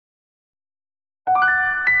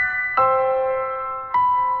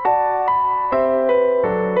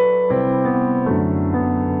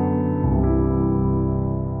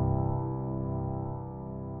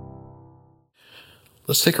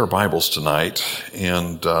Let's take our Bibles tonight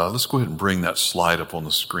and let's go ahead and bring that slide up on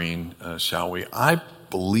the screen, shall we? I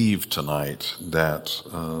believe tonight that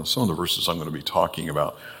some of the verses I'm going to be talking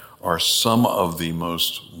about are some of the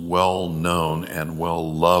most well-known and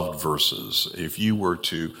well-loved verses. If you were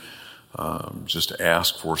to just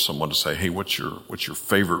ask for someone to say, hey, what's your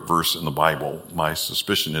favorite verse in the Bible? My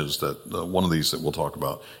suspicion is that one of these that we'll talk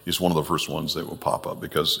about is one of the first ones that will pop up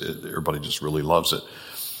because everybody just really loves it.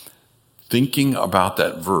 Thinking about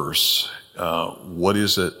that verse, what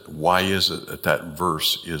is it? Why is it that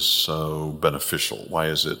verse is so beneficial? Why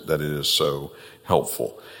is it that it is so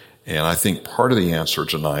helpful? And I think part of the answer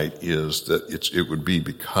tonight is that it would be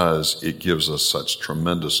because it gives us such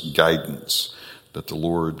tremendous guidance that the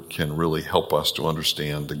Lord can really help us to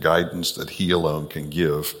understand the guidance that He alone can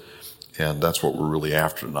give. And that's what we're really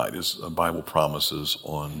after tonight, is Bible promises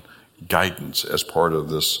on guidance as part of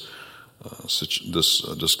this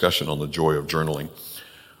discussion on the joy of journaling.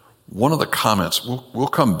 One of the comments, we'll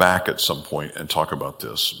come back at some point and talk about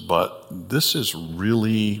this, but this is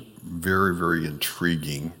really very, very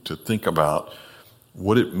intriguing to think about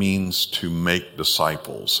what it means to make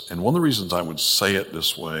disciples. And one of the reasons I would say it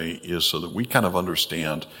this way is so that we kind of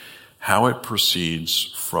understand how it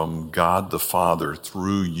proceeds from God the Father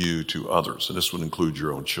through you to others. And this would include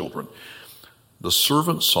your own children. The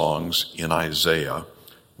servant songs in Isaiah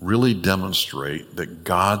really demonstrate that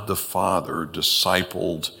God the Father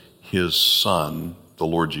discipled His Son, the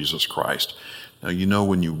Lord Jesus Christ. Now, you know,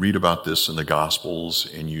 when you read about this in the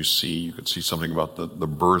Gospels and you can see something about the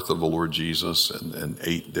birth of the Lord Jesus and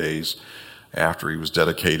 8 days after He was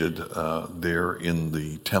dedicated there in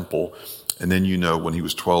the temple. And then you know when He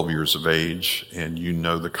was 12 years of age, and you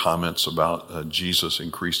know the comments about Jesus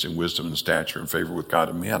increased in wisdom and stature and favor with God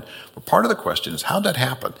and man. But part of the question is, how did that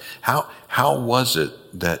happen? How was it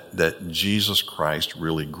that Jesus Christ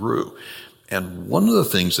really grew? And one of the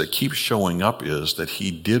things that keeps showing up is that He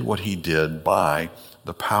did what He did by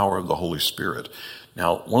the power of the Holy Spirit.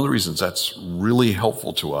 Now, one of the reasons that's really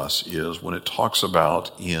helpful to us is when it talks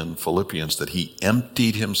about in Philippians that He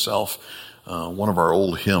emptied Himself. One of our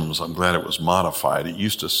old hymns, I'm glad it was modified. It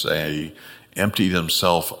used to say, emptied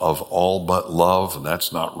Himself of all but love, and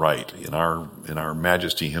that's not right. In our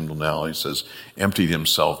Majesty hymnal now, it says, emptied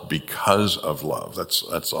Himself because of love.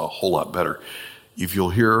 That's a whole lot better. If you'll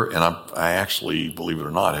hear, and I actually, believe it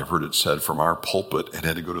or not, have heard it said from our pulpit and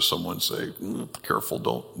had to go to someone and say,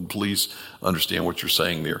 careful, please understand what you're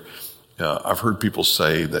saying there. I've heard people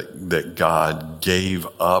say that God gave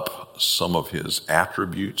up some of His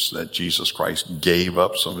attributes, that Jesus Christ gave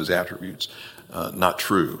up some of His attributes. Not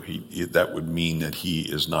true. That would mean that He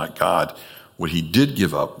is not God. What He did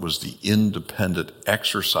give up was the independent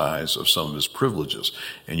exercise of some of His privileges.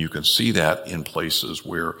 And you can see that in places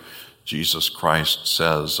where Jesus Christ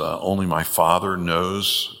says, only my Father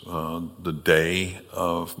knows the day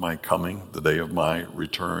of my coming, the day of my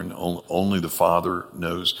return. Only the Father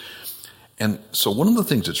knows. And so one of the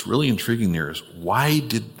things that's really intriguing there is why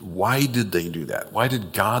did they do that? Why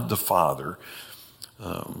did God the Father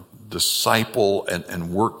disciple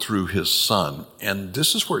and work through His Son? And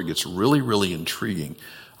this is where it gets really, really intriguing.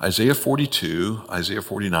 Isaiah 42, Isaiah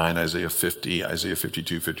 49, Isaiah 50, Isaiah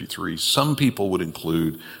 52, 53. Some people would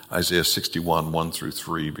include Isaiah 61, 1 through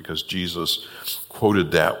 3, because Jesus quoted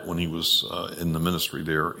that when He was in the ministry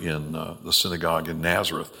there in the synagogue in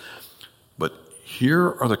Nazareth. But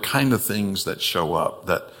here are the kind of things that show up,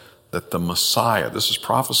 that the Messiah, this is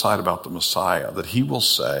prophesied about the Messiah, that He will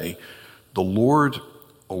say, the Lord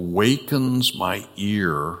awakens my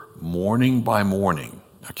ear morning by morning.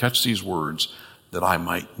 Now catch these words, that I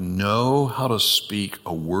might know how to speak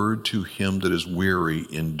a word to him that is weary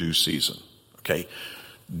in due season. Okay?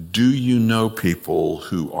 Do you know people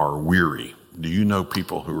who are weary? Do you know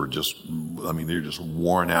people who are they're just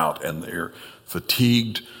worn out and they're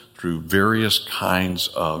fatigued through various kinds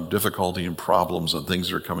of difficulty and problems and things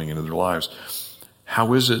that are coming into their lives?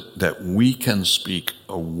 How is it that we can speak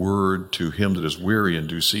a word to him that is weary in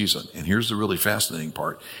due season? And here's the really fascinating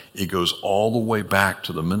part. It goes all the way back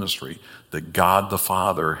to the ministry that God the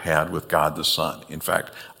Father had with God the Son. In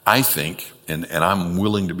fact, I think, and I'm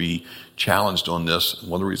willing to be challenged on this,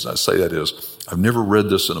 one of the reasons I say that is I've never read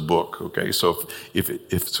this in a book, okay? So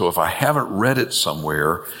if I haven't read it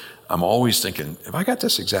somewhere, I'm always thinking, have I got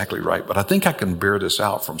this exactly right? But I think I can bear this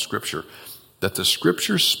out from Scripture, that the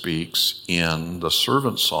Scripture speaks in the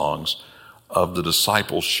servant songs of the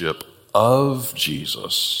discipleship of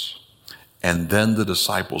Jesus, and then the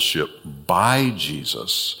discipleship by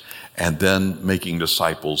Jesus, and then making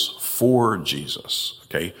disciples for Jesus.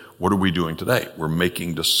 Okay, what are we doing today? We're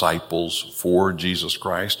making disciples for Jesus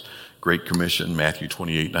Christ. Great Commission, Matthew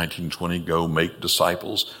 28:19-20, go make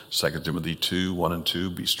disciples. 2 Timothy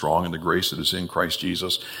 2:1-2, be strong in the grace that is in Christ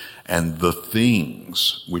Jesus. And the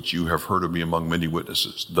things which you have heard of me among many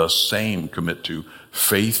witnesses, the same commit to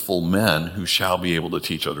faithful men who shall be able to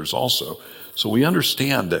teach others also. So we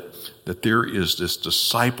understand that there is this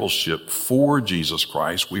discipleship for Jesus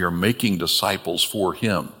Christ. We are making disciples for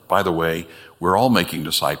him. By the way, we're all making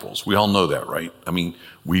disciples. We all know that, right? I mean,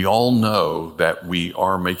 we all know that we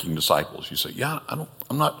are making disciples. You say, yeah, I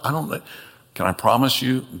don't. Can I promise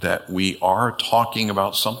you that we are talking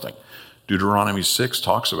about something? Deuteronomy 6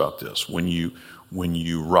 talks about this. When you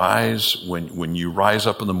rise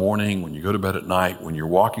up in the morning, when you go to bed at night, when you're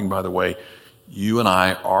walking by the way, you and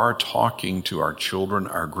I are talking to our children,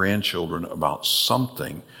 our grandchildren about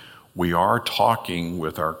something. We are talking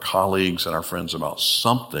with our colleagues and our friends about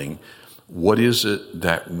something. What is it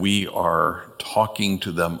that we are talking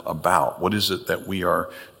to them about? What is it that we are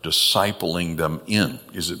discipling them in?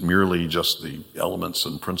 Is it merely just the elements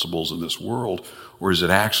and principles of this world, or is it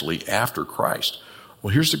actually after Christ?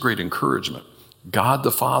 Well, here's the great encouragement. God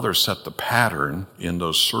the Father set the pattern in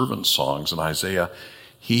those servant songs in Isaiah.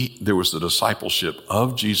 There was the discipleship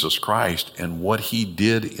of Jesus Christ and what he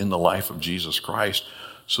did in the life of Jesus Christ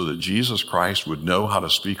so that Jesus Christ would know how to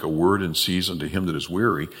speak a word in season to him that is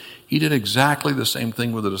weary. He did exactly the same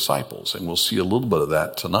thing with the disciples, and we'll see a little bit of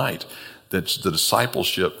that tonight. That's the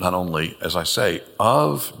discipleship, not only, as I say,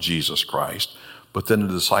 of Jesus Christ, but then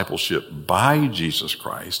the discipleship by Jesus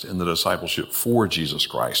Christ and the discipleship for Jesus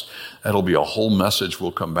Christ. That'll be a whole message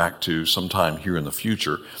we'll come back to sometime here in the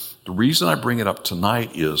future. The reason I bring it up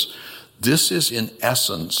tonight is this is in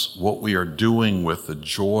essence what we are doing with the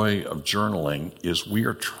joy of journaling is we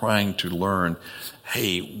are trying to learn,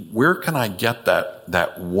 hey, where can I get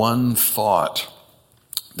that one thought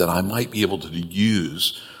that I might be able to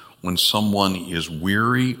use when someone is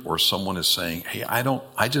weary or someone is saying, hey,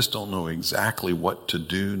 I just don't know exactly what to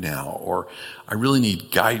do now, or I really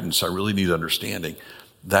need guidance, I really need understanding.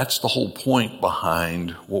 That's the whole point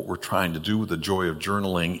behind what we're trying to do with the joy of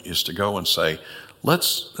journaling is to go and say,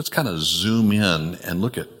 let's kind of zoom in and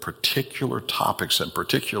look at particular topics and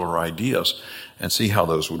particular ideas and see how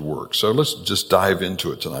those would work. So let's just dive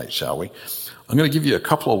into it tonight, shall we? I'm going to give you a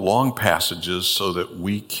couple of long passages so that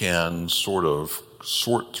we can sort of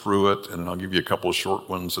sort through it, and I'll give you a couple of short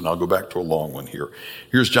ones, and I'll go back to a long one here.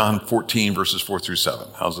 Here's John 14, verses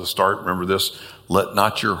 4-7. How's it start? Remember this? Let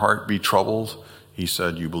not your heart be troubled. He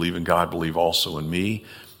said, you believe in God, believe also in me.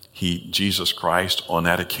 Jesus Christ on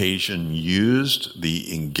that occasion used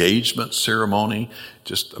the engagement ceremony.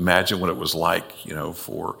 Just imagine what it was like,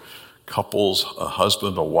 for couples, a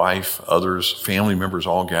husband, a wife, others, family members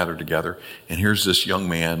all gathered together. And here's this young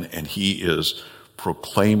man, and he is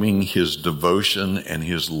proclaiming his devotion and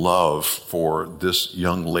his love for this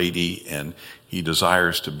young lady, and he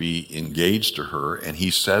desires to be engaged to her. And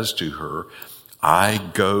he says to her,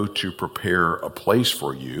 I go to prepare a place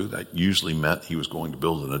for you. That usually meant he was going to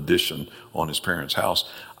build an addition on his parents' house.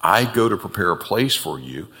 I go to prepare a place for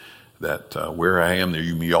you, that where I am there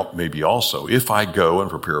you may be also. If I go and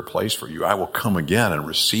prepare a place for you, I will come again and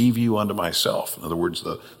receive you unto myself. In other words,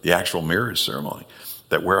 the actual marriage ceremony,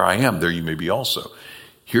 that where I am there you may be also.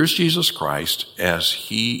 Here's Jesus Christ as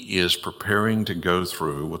he is preparing to go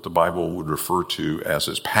through what the Bible would refer to as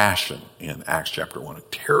his passion in Acts chapter 1, a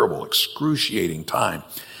terrible, excruciating time.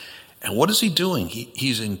 And what is he doing?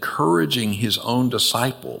 He's encouraging his own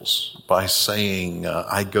disciples by saying,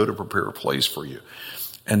 I go to prepare a place for you.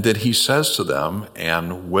 And then he says to them,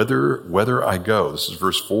 and whether I go, this is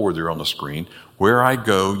verse 4 there on the screen, where I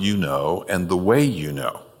go you know, and the way you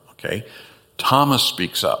know. Okay? Thomas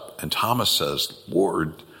speaks up, and Thomas says,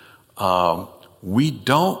 Lord, we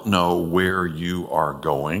don't know where you are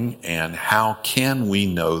going, and how can we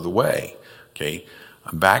know the way? Okay,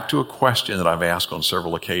 I'm back to a question that I've asked on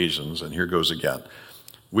several occasions, and here goes again.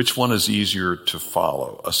 Which one is easier to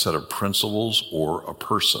follow, a set of principles or a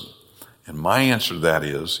person? And my answer to that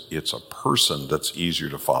is, it's a person that's easier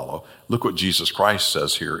to follow. Look what Jesus Christ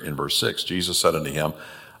says here in verse 6. Jesus said unto him,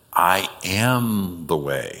 I am the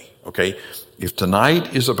way. Okay, if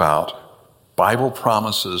tonight is about Bible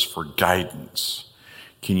promises for guidance,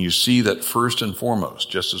 can you see that first and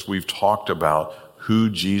foremost, just as we've talked about who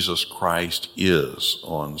Jesus Christ is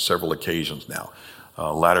on several occasions now,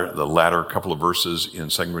 the latter couple of verses in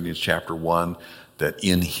 2 Corinthians chapter 1, that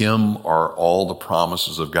in him are all the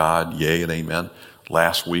promises of God, yea and amen.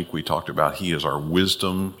 Last week we talked about he is our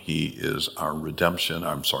wisdom, he is our redemption,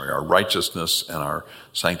 our righteousness and our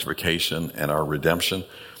sanctification and our redemption.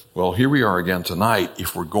 Well, here we are again tonight.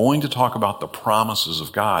 If we're going to talk about the promises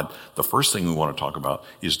of God, the first thing we want to talk about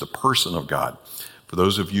is the person of God. For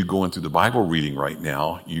those of you going through the Bible reading right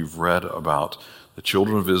now, you've read about the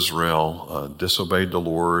children of Israel disobeyed the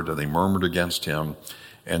Lord and they murmured against him.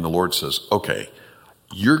 And the Lord says, okay,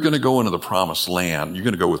 you're going to go into the promised land. You're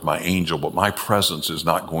going to go with my angel, but my presence is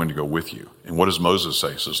not going to go with you. And what does Moses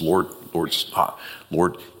say? He says, Lord, stop.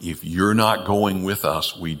 Lord, if you're not going with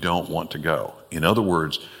us, we don't want to go. In other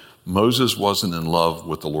words, Moses wasn't in love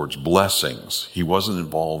with the Lord's blessings. He wasn't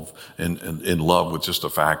involved in love with just the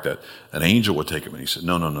fact that an angel would take him. And he said,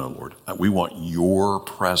 no, Lord, we want your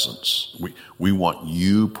presence. We want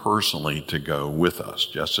you personally to go with us,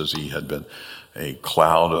 just as he had been a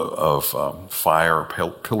cloud of fire,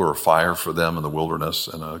 a pillar of fire for them in the wilderness,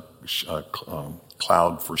 and a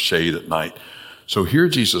cloud for shade at night. So here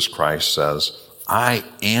Jesus Christ says, I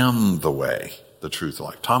am the way, the truth, the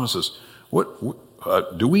life. Thomas says,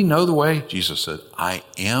 do we know the way? Jesus said, I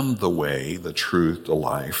am the way, the truth, the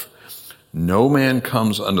life. No man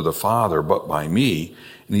comes unto the Father but by me.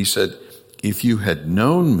 And he said, if you had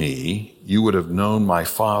known me, you would have known my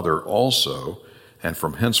Father also. And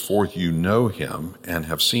from henceforth you know him and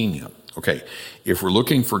have seen him. Okay, if we're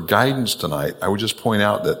looking for guidance tonight, I would just point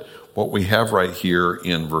out that what we have right here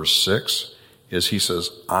in verse 6 is he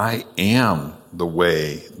says, I am the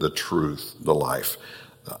way, the truth, the life.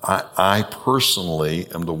 I personally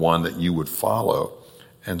am the one that you would follow.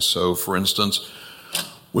 And so, for instance,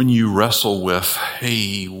 when you wrestle with,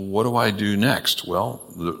 hey, what do I do next? Well,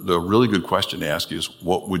 the really good question to ask is,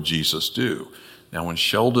 what would Jesus do? Now, when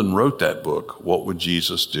Sheldon wrote that book, What Would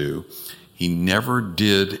Jesus Do? He never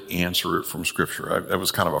did answer it from Scripture. That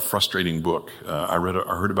was kind of a frustrating book. I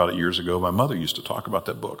heard about it years ago. My mother used to talk about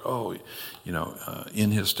that book.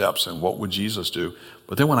 In his steps and what would Jesus do?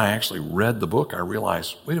 But then when I actually read the book, I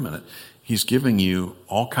realized, wait a minute, he's giving you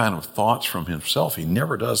all kind of thoughts from himself. He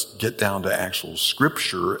never does get down to actual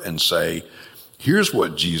Scripture and say, here's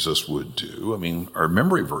what Jesus would do. I mean, our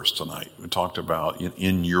memory verse tonight, we talked about,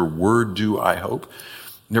 in your word do I hope.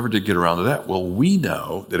 Never did get around to that. Well, we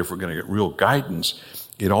know that if we're going to get real guidance,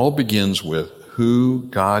 it all begins with who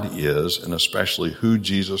God is, and especially who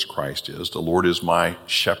Jesus Christ is. The Lord is my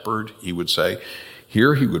shepherd, he would say.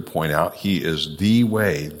 Here he would point out he is the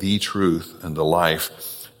way, the truth, and the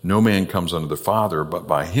life. No man comes unto the Father but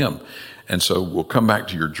by him. And so we'll come back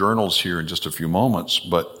to your journals here in just a few moments,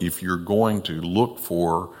 but if you're going to look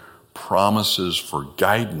for promises for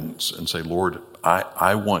guidance and say, Lord,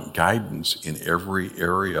 I want guidance in every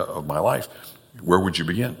area of my life, where would you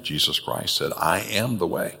begin? Jesus Christ said, I am the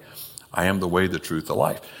way. I am the way, the truth, the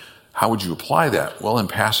life. How would you apply that? Well, in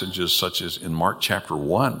passages such as in Mark chapter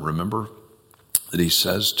 1, remember that he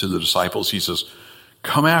says to the disciples, he says,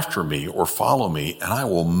 come after me or follow me, and I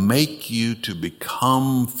will make you to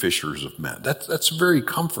become fishers of men. That's very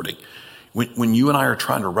comforting. When you and I are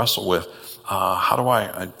trying to wrestle with, how do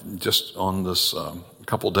I just on this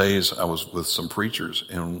couple days, I was with some preachers,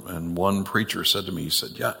 and one preacher said to me, he said,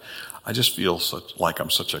 yeah, I just feel like I'm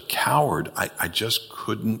such a coward. I just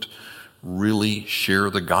couldn't really share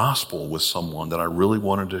the gospel with someone that I really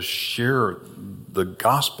wanted to share the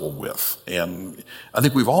gospel with. And I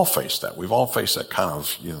think we've all faced that. We've all faced that kind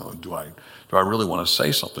of, do I really want to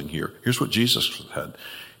say something here? Here's what Jesus said.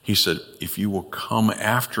 He said, if you will come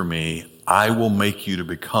after me, I will make you to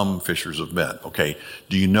become fishers of men. Okay,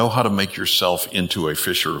 do you know how to make yourself into a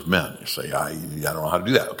fisher of men? You say, I don't know how to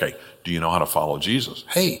do that. Okay, do you know how to follow Jesus?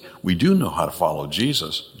 Hey, we do know how to follow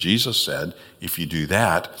Jesus. Jesus said, if you do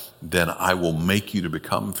that, then I will make you to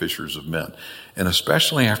become fishers of men. And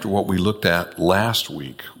especially after what we looked at last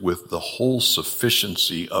week with the whole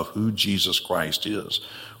sufficiency of who Jesus Christ is.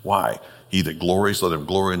 Why? He that glories, let him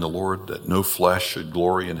glory in the Lord, that no flesh should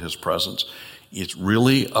glory in his presence. It's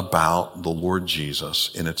really about the Lord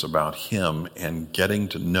Jesus, and it's about him and getting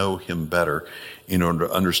to know him better in order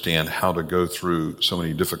to understand how to go through so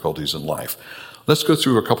many difficulties in life. Let's go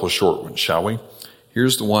through a couple of short ones, shall we?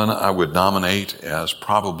 Here's the one I would nominate as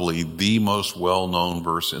probably the most well-known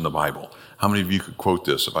verse in the Bible. How many of you could quote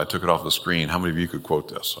this? If I took it off the screen, how many of you could quote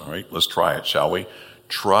this? All right, let's try it, shall we?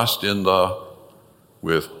 Trust in the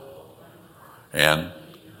with and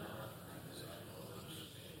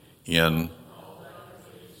in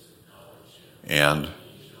and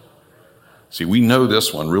see, we know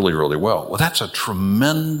this one really, really well. Well, that's a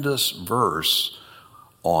tremendous verse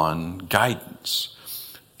on guidance.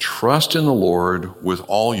 Trust in the Lord with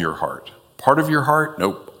all your heart. Part of your heart?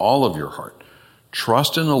 Nope, all of your heart.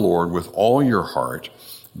 Trust in the Lord with all your heart.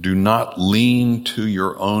 Do not lean to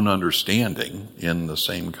your own understanding. In the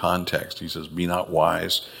same context, he says, be not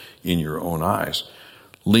wise in your own eyes.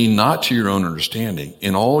 Lean not to your own understanding.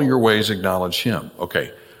 In all your ways acknowledge him.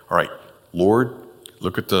 Okay, all right. Lord,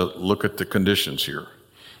 look at the conditions here.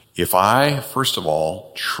 If I, first of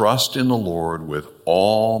all, trust in the Lord with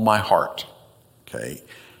all my heart, okay,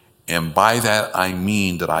 and by that I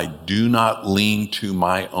mean that I do not lean to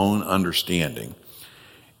my own understanding.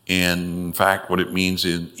 In fact, what it means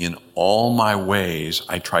in all my ways,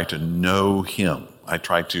 I try to know him. I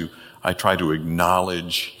try to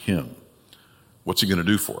acknowledge him. What's he going to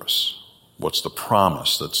do for us? What's the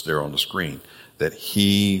promise that's there on the screen? That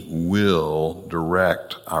he will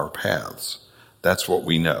direct our paths. That's what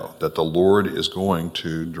we know, that the Lord is going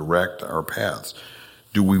to direct our paths.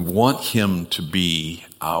 Do we want him to be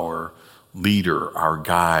our leader, our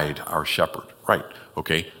guide, our shepherd? Right.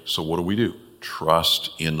 Okay, so what do? Trust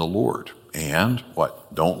in the Lord. And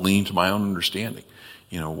what? Don't lean to my own understanding.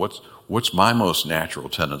 What's my most natural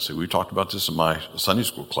tendency? We talked about this in my Sunday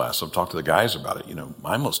school class. I've talked to the guys about it.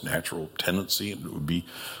 My most natural tendency would be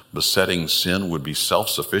besetting sin, would be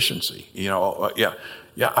self-sufficiency.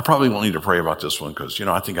 I probably won't need to pray about this one because,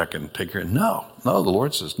 I think I can take care of it. No, the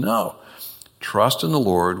Lord says, no. Trust in the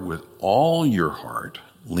Lord with all your heart.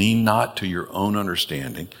 Lean not to your own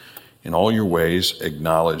understanding. In all your ways,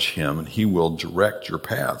 acknowledge him, and he will direct your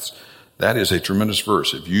paths. That is a tremendous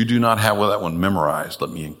verse. If you do not have that one memorized,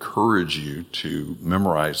 let me encourage you to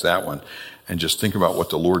memorize that one and just think about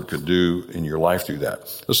what the Lord could do in your life through that.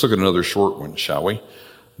 Let's look at another short one, shall we?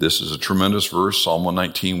 This is a tremendous verse, Psalm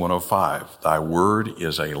 119, 105. Thy word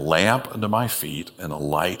is a lamp unto my feet and a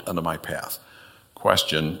light unto my path.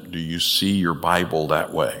 Question, do you see your Bible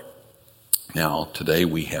that way? Now, today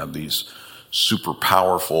we have these super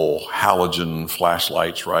powerful halogen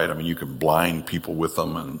flashlights, right? I mean, you can blind people with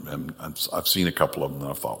them, and I've seen a couple of them,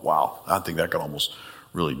 and I've thought, wow, I think that could almost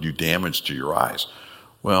really do damage to your eyes.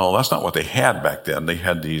 Well, that's not what they had back then. They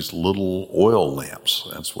had these little oil lamps.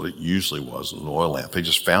 That's what it usually was, an oil lamp. They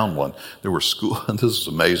just found one. There were this is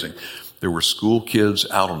amazing. There were school kids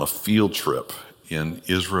out on a field trip in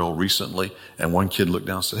Israel recently, and one kid looked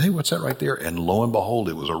down and said, hey, what's that right there? And lo and behold,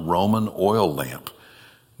 it was a Roman oil lamp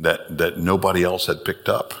that nobody else had picked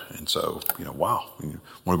up. And so, wow, you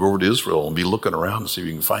want to go over to Israel and be looking around and see if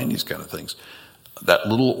you can find these kind of things. That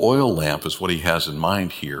little oil lamp is what he has in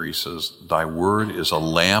mind here. He says, thy word is a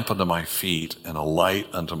lamp unto my feet and a light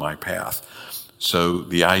unto my path. So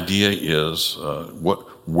the idea is,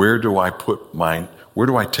 where do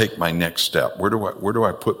I take my next step? Where do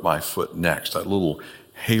I put my foot next? That little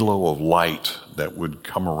halo of light that would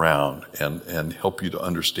come around and help you to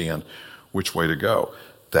understand which way to go.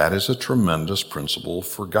 That is a tremendous principle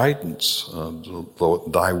for guidance.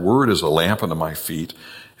 Thy word is a lamp unto my feet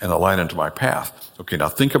and a light unto my path. Okay, now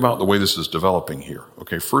think about the way this is developing here.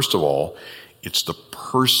 Okay, first of all, it's the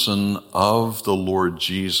person of the Lord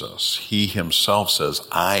Jesus. He himself says,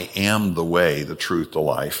 I am the way, the truth, the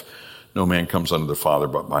life. No man comes unto the Father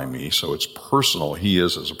but by me. So it's personal. He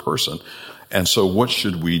is as a person. And so what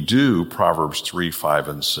should we do? Proverbs 3, 5,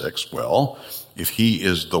 and 6. Well, if he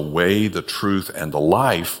is the way, the truth, and the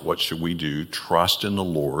life, what should we do? Trust in the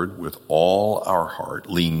Lord with all our heart.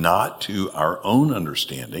 Lean not to our own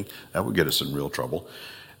understanding. That would get us in real trouble.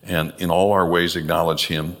 And in all our ways acknowledge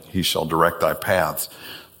him. He shall direct thy paths.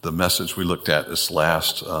 The message we looked at this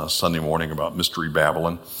last Sunday morning about Mystery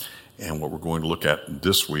Babylon, and what we're going to look at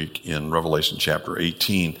this week in Revelation chapter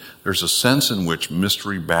 18, there's a sense in which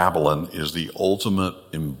Mystery Babylon is the ultimate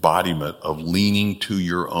embodiment of leaning to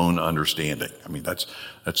your own understanding. I mean, that's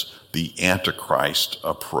the Antichrist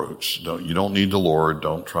approach. You don't need the Lord.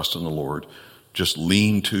 Don't trust in the Lord. Just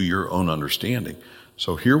lean to your own understanding.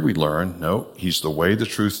 So here we learn, no, he's the way, the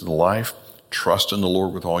truth, and the life. Trust in the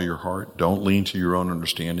Lord with all your heart. Don't lean to your own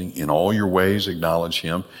understanding. In all your ways, acknowledge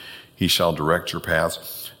him. He shall direct your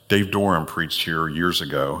paths. Dave Dorham preached here years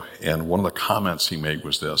ago, and one of the comments he made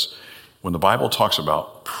was this. When the Bible talks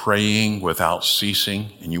about praying without ceasing,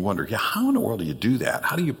 and you wonder, how in the world do you do that?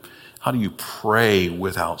 How do you pray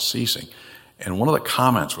without ceasing? And one of the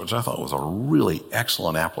comments, which I thought was a really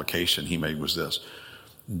excellent application he made, was this.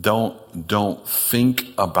 Don't think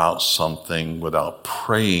about something without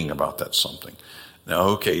praying about that something.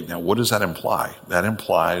 Now, what does that imply? That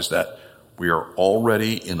implies that we are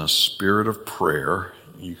already in a spirit of prayer.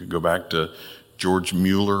 You could go back to George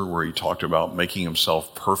Mueller, where he talked about making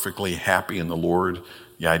himself perfectly happy in the Lord.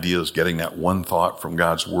 The idea is getting that one thought from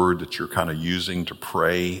God's word that you're kind of using to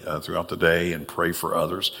pray throughout the day and pray for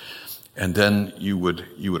others. And then you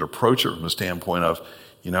would approach it from the standpoint of,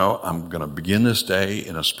 I'm going to begin this day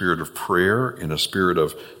in a spirit of prayer, in a spirit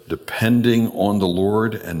of depending on the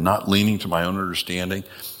Lord and not leaning to my own understanding.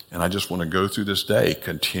 And I just want to go through this day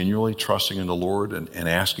continually trusting in the Lord and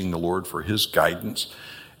asking the Lord for his guidance.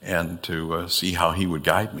 and to see how he would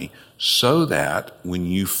guide me, so that when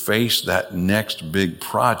you face that next big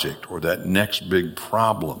project or that next big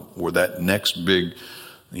problem or that next big,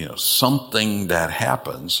 something that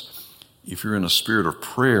happens, if you're in a spirit of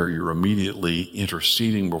prayer, you're immediately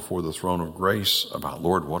interceding before the throne of grace about,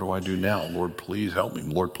 Lord, what do I do now? Lord, please help me.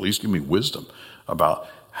 Lord, please give me wisdom about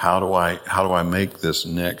how do I make this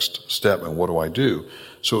next step, and what do I do?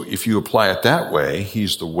 So if you apply it that way,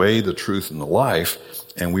 he's the way, the truth, and the life,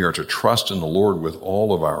 and we are to trust in the Lord with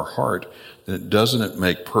all of our heart, then doesn't it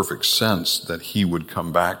make perfect sense that he would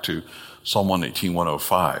come back to Psalm 119,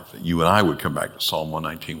 105, that you and I would come back to Psalm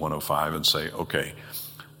 119, 105 and say, okay,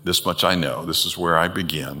 this much I know. This is where I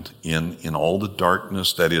begin. In all the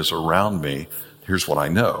darkness that is around me, here's what I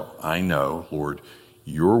know. I know, Lord,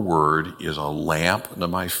 your word is a lamp unto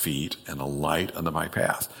my feet and a light unto my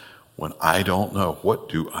path. When I don't know, what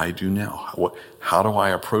do I do now? How do I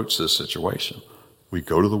approach this situation? We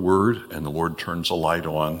go to the word, and the Lord turns a light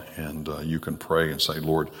on, and you can pray and say,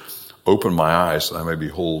 Lord, open my eyes that I may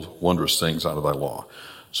behold wondrous things out of thy law.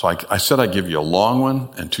 So I said I'd give you a long one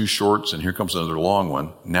and two shorts, and here comes another long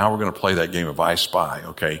one. Now we're going to play that game of I Spy,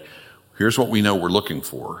 okay? Here's what we know we're looking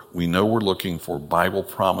for. We know we're looking for Bible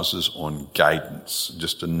promises on guidance,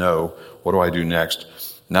 just to know, what do I do next?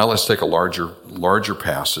 Now let's take a larger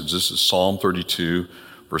passage. This is Psalm 32,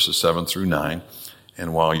 verses 7 through 9.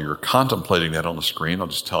 And while you're contemplating that on the screen, I'll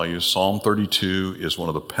just tell you, Psalm 32 is one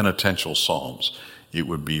of the penitential psalms. It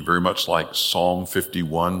would be very much like Psalm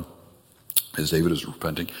 51, as David is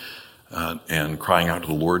repenting and crying out to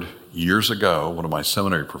the Lord. Years ago, one of my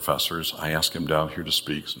seminary professors, I asked him down here to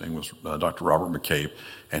speak. His name was Dr. Robert McCabe,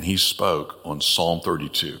 and he spoke on Psalm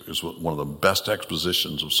 32. It was one of the best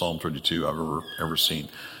expositions of Psalm 32 I've ever seen.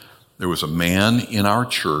 There was a man in our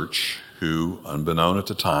church who, unbeknown at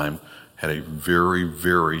the time, had a very,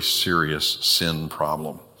 very serious sin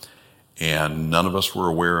problem. And none of us were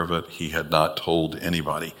aware of it. He had not told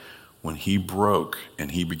anybody. When he broke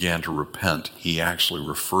and he began to repent, he actually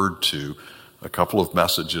referred to a couple of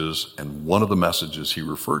messages, and one of the messages he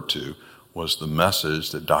referred to was the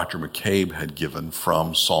message that Dr. McCabe had given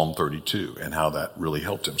from Psalm 32 and how that really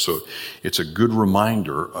helped him. So it's a good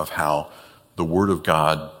reminder of how the Word of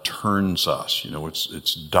God turns us.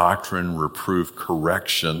 It's doctrine, reproof,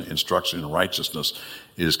 correction, instruction in righteousness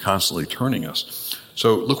is constantly turning us.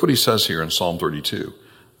 So look what he says here in Psalm 32.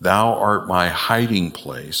 Thou art my hiding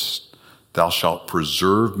place. Thou shalt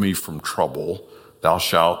preserve me from trouble. Thou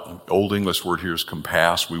shalt, Old English word here is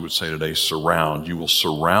compass. We would say today surround. You will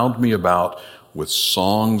surround me about with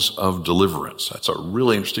songs of deliverance. That's a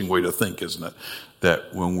really interesting way to think, isn't it?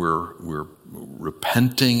 That when we're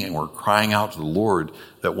repenting and we're crying out to the Lord,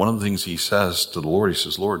 that one of the things he says to the Lord, he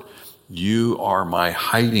says, Lord, you are my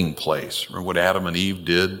hiding place. Remember what Adam and Eve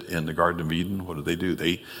did in the Garden of Eden? What did they do?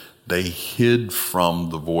 They hid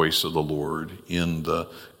from the voice of the Lord in the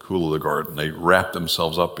cool of the garden. They wrapped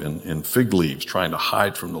themselves up in fig leaves, trying to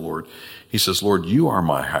hide from the Lord. He says, Lord, you are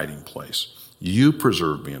my hiding place. You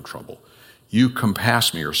preserve me in trouble. You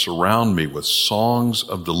compass me or surround me with songs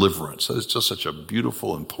of deliverance. That is just such a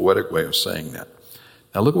beautiful and poetic way of saying that.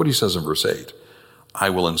 Now look what he says in verse 8. I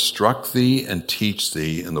will instruct thee and teach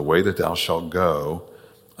thee in the way that thou shalt go.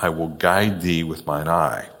 I will guide thee with mine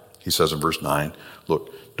eye. He says in verse 9,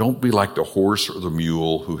 look, don't be like the horse or the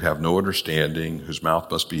mule who have no understanding, whose mouth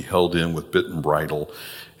must be held in with bit and bridle.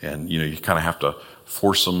 And, you kind of have to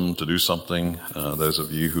force them to do something. Those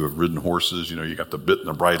of you who have ridden horses, you got the bit and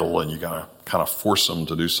the bridle, and you got to kind of force them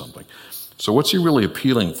to do something. So what's he really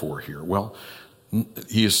appealing for here? Well,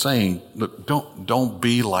 he is saying, look, don't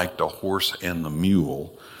be like the horse and the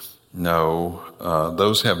mule. No,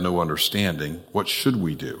 those have no understanding. What should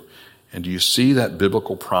we do? And do you see that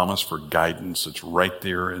biblical promise for guidance that's right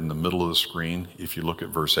there in the middle of the screen? If you look at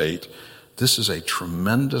verse 8, this is a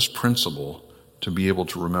tremendous principle to be able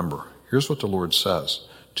to remember. Here's what the Lord says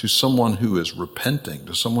to someone who is repenting,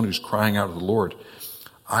 to someone who's crying out to the Lord.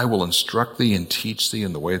 I will instruct thee and teach thee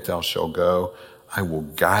in the way that thou shalt go. I will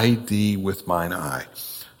guide thee with mine eye.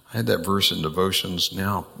 I had that verse in devotions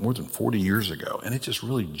now more than 40 years ago, and it just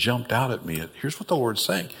really jumped out at me. Here's what the Lord's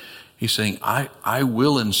saying. He's saying, I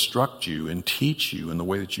will instruct you and teach you in the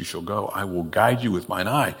way that you shall go. I will guide you with mine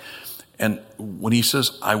eye. And when he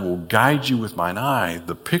says, I will guide you with mine eye,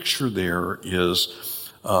 the picture there is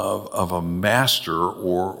of a master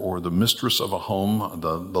or the mistress of a home,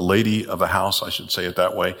 the lady of a house, I should say it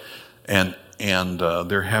that way. And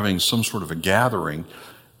they're having some sort of a gathering,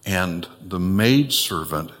 and the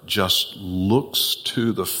maidservant just looks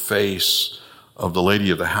to the face of the lady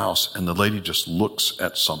of the house, and the lady just looks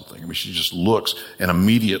at something. I mean, she just looks, and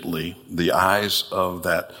immediately the eyes of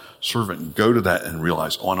that servant go to that and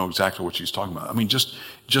realize, oh, I know exactly what she's talking about. I mean, just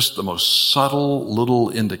the most subtle little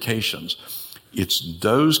indications. It's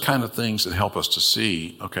those kind of things that help us to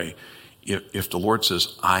see, okay, if the Lord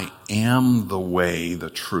says, I am the way,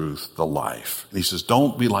 the truth, the life. And he says,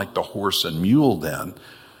 don't be like the horse and mule then.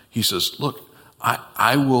 He says, look,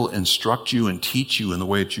 I will instruct you and teach you in the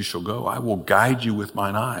way that you shall go. I will guide you with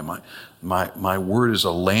mine eye. My word is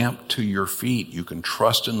a lamp to your feet. You can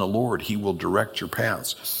trust in the Lord. He will direct your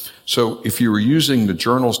paths. So if you were using the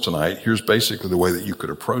journals tonight, here's basically the way that you could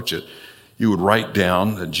approach it. You would write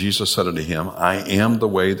down that Jesus said unto him, I am the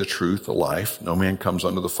way, the truth, the life. No man comes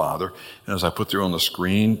unto the Father. And as I put there on the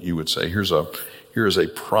screen, you would say, here is a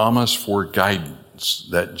promise for guidance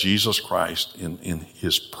that Jesus Christ in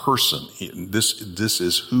his person, this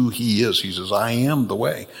is who he is. He says, I am the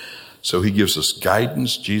way. So he gives us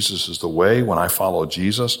guidance. Jesus is the way. When I follow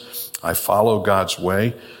Jesus, I follow God's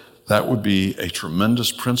way. That would be a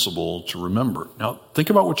tremendous principle to remember. Now, think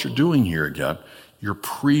about what you're doing here again. You're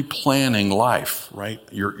pre-planning life, right?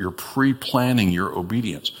 You're pre-planning your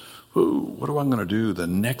obedience. Ooh, what am I going to do the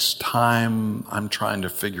next time I'm trying to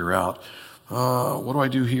figure out, what do I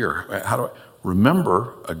do here? How do I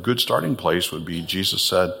remember? A good starting place would be Jesus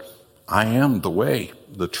said, I am the way,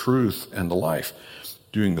 the truth, and the life.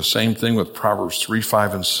 Doing the same thing with Proverbs 3,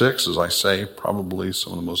 5, and 6, as I say, probably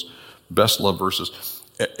some of the most best loved verses.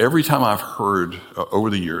 Every time I've heard,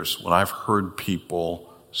 over the years, when I've heard people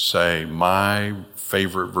say my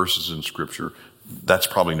favorite verses in Scripture, that's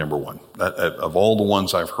probably number one. Of all the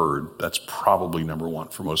ones I've heard, that's probably number one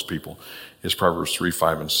for most people, is Proverbs 3,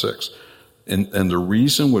 5, and 6. And the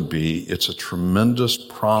reason would be it's a tremendous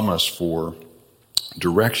promise for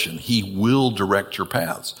direction. He will direct your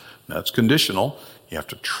paths. Now, it's conditional. You have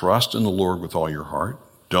to trust in the Lord with all your heart.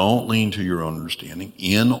 Don't lean to your own understanding.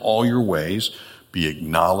 In all your ways, be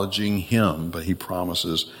acknowledging him, but he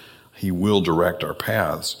promises he will direct our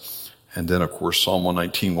paths. And then, of course, Psalm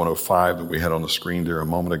 119, 105 that we had on the screen there a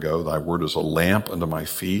moment ago, thy word is a lamp unto my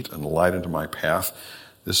feet and a light unto my path.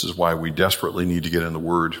 This is why we desperately need to get in the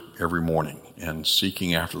word every morning and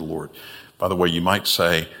seeking after the Lord. By the way, you might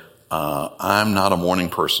say, I'm not a morning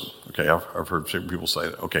person. Okay, I've heard people say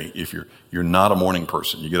that. Okay, if you're not a morning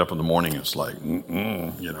person, you get up in the morning, it's like,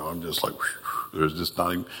 I'm just like, there's just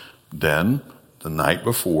not even. Then, the night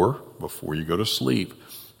before you go to sleep,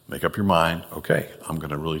 make up your mind, okay, I'm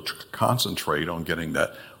going to really concentrate on getting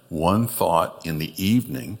that one thought in the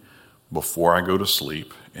evening before I go to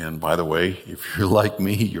sleep. And by the way, if you're like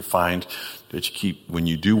me, you find that when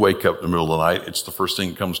you do wake up in the middle of the night, it's the first thing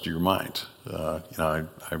that comes to your mind. I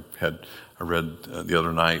read the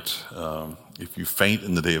other night, if you faint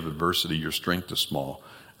in the day of adversity, your strength is small.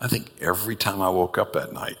 I think every time I woke up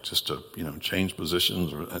at night, just to change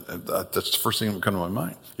positions, that's the first thing that would come to my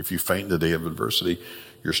mind. If you faint in the day of adversity,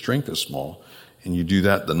 your strength is small. And you do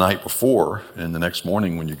that the night before, and the next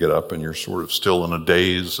morning when you get up and you're sort of still in a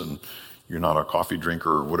daze and you're not a coffee drinker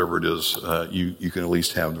or whatever it is, you can at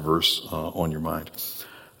least have the verse on your mind.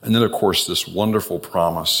 And then, of course, this wonderful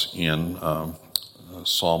promise in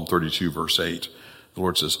Psalm 32, verse 8. The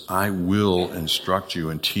Lord says, I will instruct you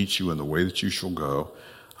and teach you in the way that you shall go.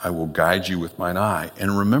 I will guide you with mine eye.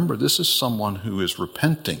 And remember, this is someone who is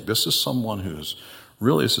repenting. This is someone who is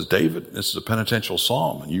really, this is David. This is a penitential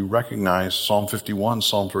psalm. And you recognize Psalm 51,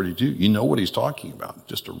 Psalm 32. You know what he's talking about.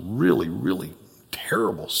 Just a really, really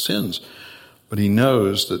terrible sins. But he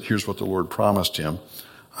knows that here's what the Lord promised him.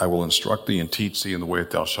 I will instruct thee and teach thee in the way that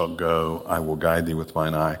thou shalt go. I will guide thee with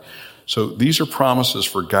mine eye. So these are promises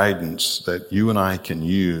for guidance that you and I can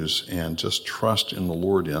use and just trust in the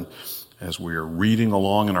Lord in. As we are reading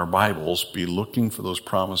along in our Bibles, be looking for those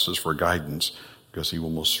promises for guidance, because he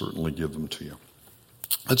will most certainly give them to you.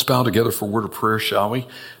 Let's bow together for a word of prayer, shall we?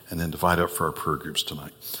 And then divide up for our prayer groups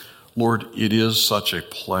tonight. Lord, it is such a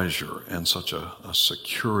pleasure and such a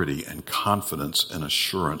security and confidence and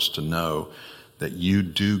assurance to know that you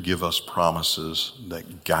do give us promises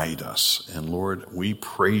that guide us. And Lord, we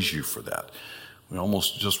praise you for that. We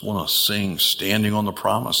almost just want to sing Standing on the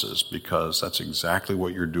Promises, because that's exactly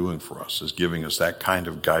what you're doing for us, is giving us that kind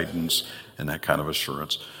of guidance and that kind of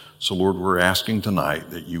assurance. So Lord, we're asking tonight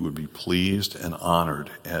that you would be pleased and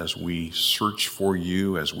honored as we search for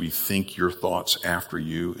you, as we think your thoughts after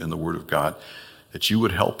you in the Word of God, that you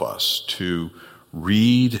would help us to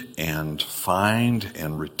read and find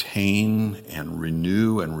and retain and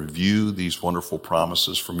renew and review these wonderful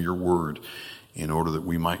promises from your Word, in order that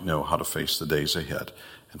we might know how to face the days ahead.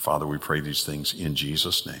 And Father, we pray these things in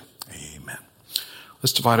Jesus' name. Amen.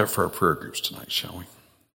 Let's divide up for our prayer groups tonight, shall we?